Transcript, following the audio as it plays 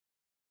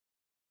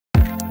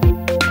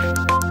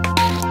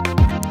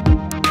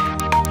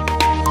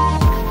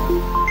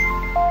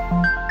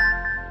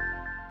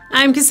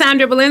I'm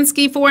Cassandra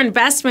Belinsky for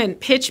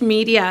InvestmentPitch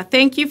Media.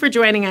 Thank you for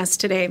joining us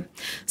today.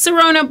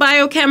 Sirona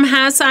Biochem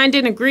has signed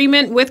an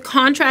agreement with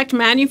contract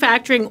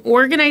manufacturing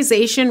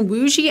organization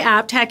WuXi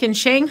AppTec in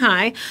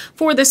Shanghai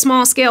for the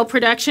small-scale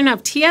production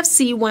of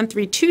TFC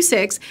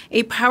 1326,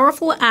 a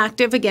powerful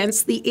active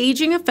against the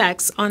aging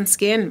effects on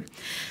skin.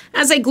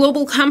 As a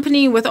global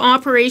company with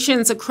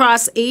operations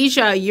across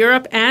Asia,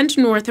 Europe, and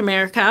North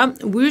America,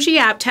 WuXi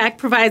AppTec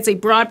provides a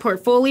broad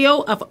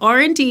portfolio of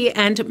R&D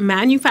and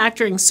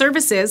manufacturing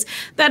services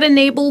that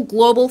enable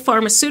global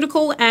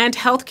pharmaceutical and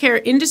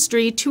healthcare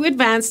industry to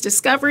advance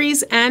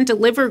discoveries and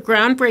deliver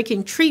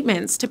groundbreaking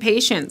treatments to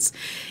patients.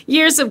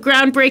 Years of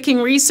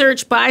groundbreaking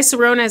research by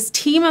Sirona's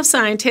team of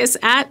scientists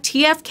at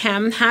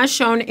TFChem has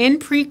shown in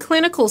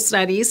preclinical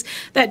studies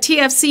that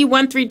TFC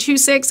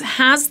 1326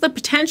 has the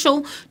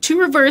potential to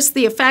reverse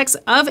the effects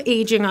of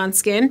aging on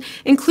skin,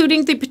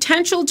 including the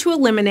potential to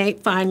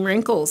eliminate fine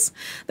wrinkles.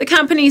 The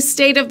company's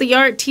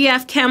state-of-the-art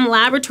TFChem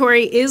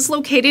Laboratory is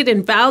located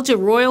in Val de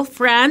Reuil,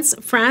 France,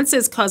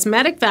 France's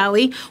Cosmetic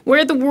Valley,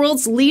 where the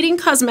world's leading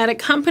cosmetic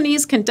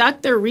companies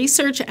conduct their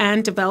research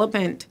and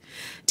development.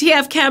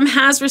 TFChem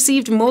has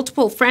received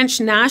multiple French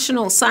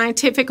national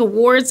scientific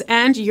awards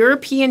and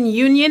European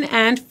Union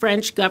and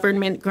French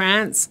government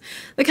grants.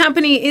 The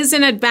company is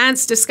in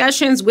advanced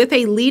discussions with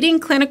a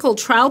leading clinical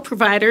trial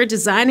provider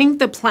designing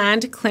the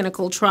planned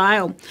clinical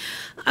trial.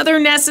 Other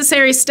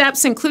necessary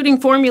steps, including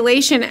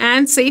formulation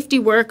and safety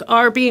work,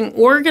 are being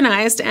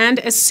organized, and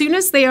as soon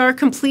as they are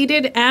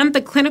completed and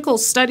the clinical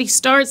study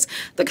starts,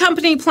 the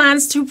company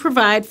plans to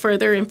provide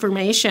further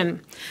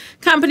information.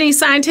 Company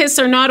scientists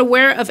are not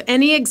aware of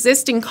any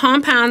existing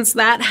compounds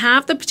that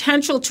have the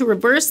potential to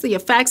reverse the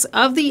effects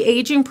of the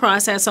aging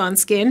process on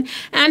skin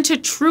and to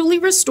truly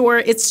restore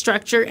its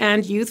structure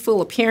and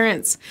youthful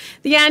appearance.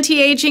 The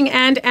anti-aging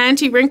and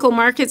anti-wrinkle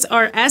markets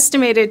are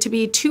estimated to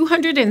be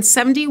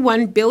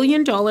 $271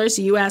 billion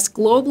US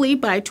globally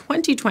by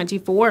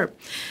 2024.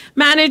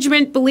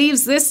 Management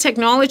believes this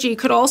technology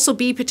could also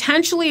be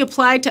potentially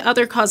applied to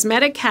other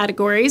cosmetic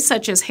categories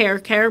such as hair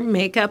care,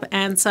 makeup,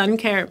 and sun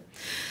care.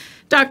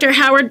 Dr.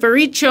 Howard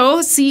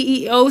Vericio,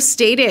 CEO,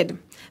 stated,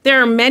 "There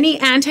are many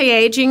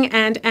anti-aging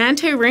and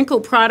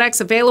anti-wrinkle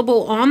products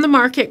available on the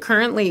market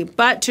currently,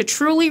 but to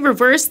truly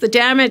reverse the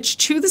damage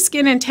to the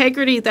skin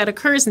integrity that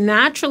occurs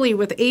naturally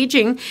with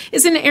aging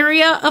is an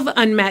area of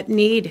unmet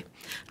need.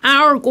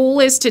 Our goal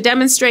is to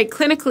demonstrate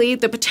clinically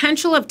the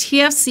potential of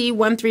TFC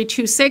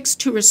 1326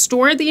 to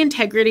restore the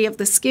integrity of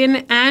the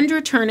skin and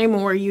return a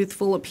more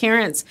youthful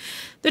appearance.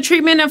 The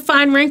treatment of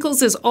fine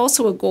wrinkles is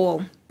also a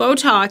goal.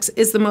 Botox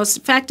is the most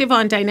effective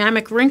on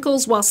dynamic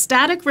wrinkles, while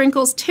static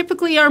wrinkles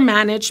typically are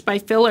managed by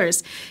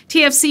fillers.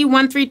 TFC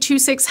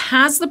 1326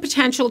 has the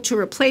potential to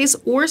replace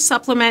or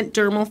supplement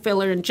dermal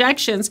filler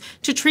injections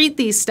to treat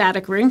these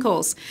static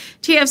wrinkles.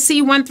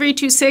 TFC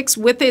 1326,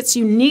 with its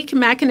unique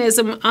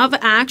mechanism of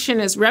action,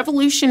 is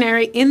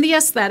revolutionary in the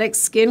aesthetic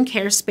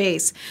skincare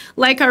space.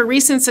 Like our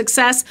recent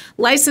success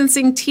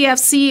licensing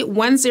TFC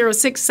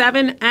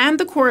 1067 and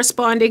the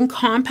corresponding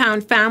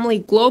compound family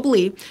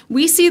globally,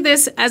 we see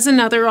this as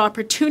another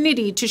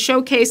opportunity to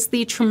showcase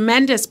the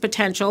tremendous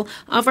potential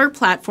of our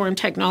platform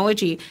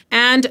technology.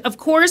 And of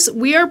course,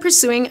 we are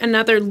pursuing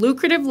another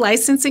lucrative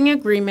licensing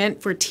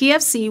agreement for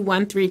TFC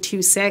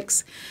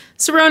 1326.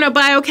 Sirona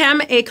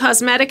Biochem, a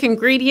cosmetic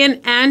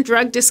ingredient and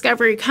drug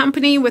discovery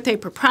company with a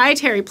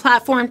proprietary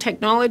platform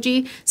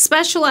technology,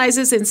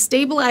 specializes in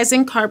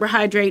stabilizing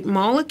carbohydrate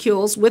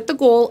molecules with the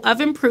goal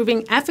of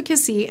improving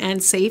efficacy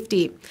and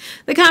safety.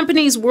 The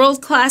company's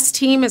world-class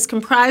team is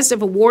comprised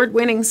of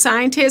award-winning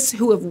scientists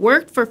who have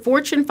worked for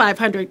Fortune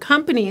 500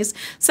 companies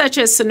such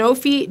as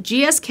Sanofi,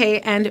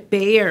 GSK, and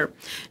Bayer.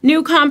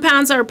 New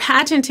compounds are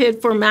patented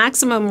for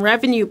maximum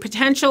revenue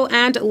potential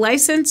and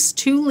licensed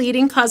to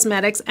leading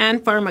cosmetics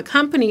and pharma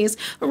companies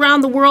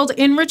around the world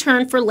in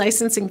return for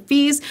licensing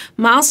fees,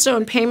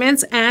 milestone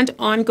payments, and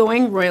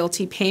ongoing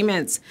royalty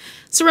payments.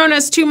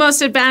 Sirona's two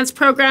most advanced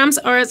programs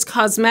are its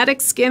cosmetic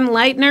skin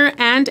lightener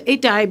and a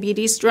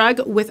diabetes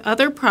drug, with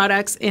other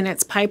products in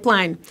its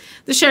pipeline.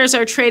 The shares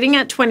are trading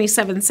at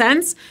 27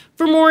 cents.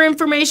 For more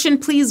information,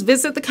 please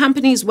visit the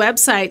company's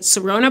website,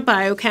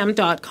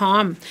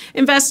 sironabiochem.com.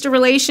 Investor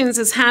relations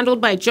is handled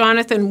by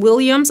Jonathan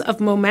Williams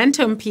of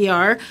Momentum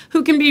PR,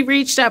 who can be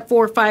reached at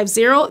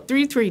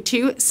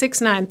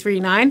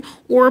 450-332-6939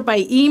 or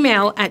by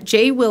email at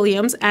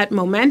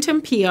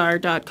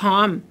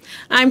jwilliams@momentumpr.com.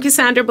 I'm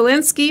Cassandra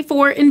Belinsky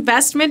for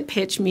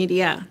InvestmentPitch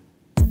Media.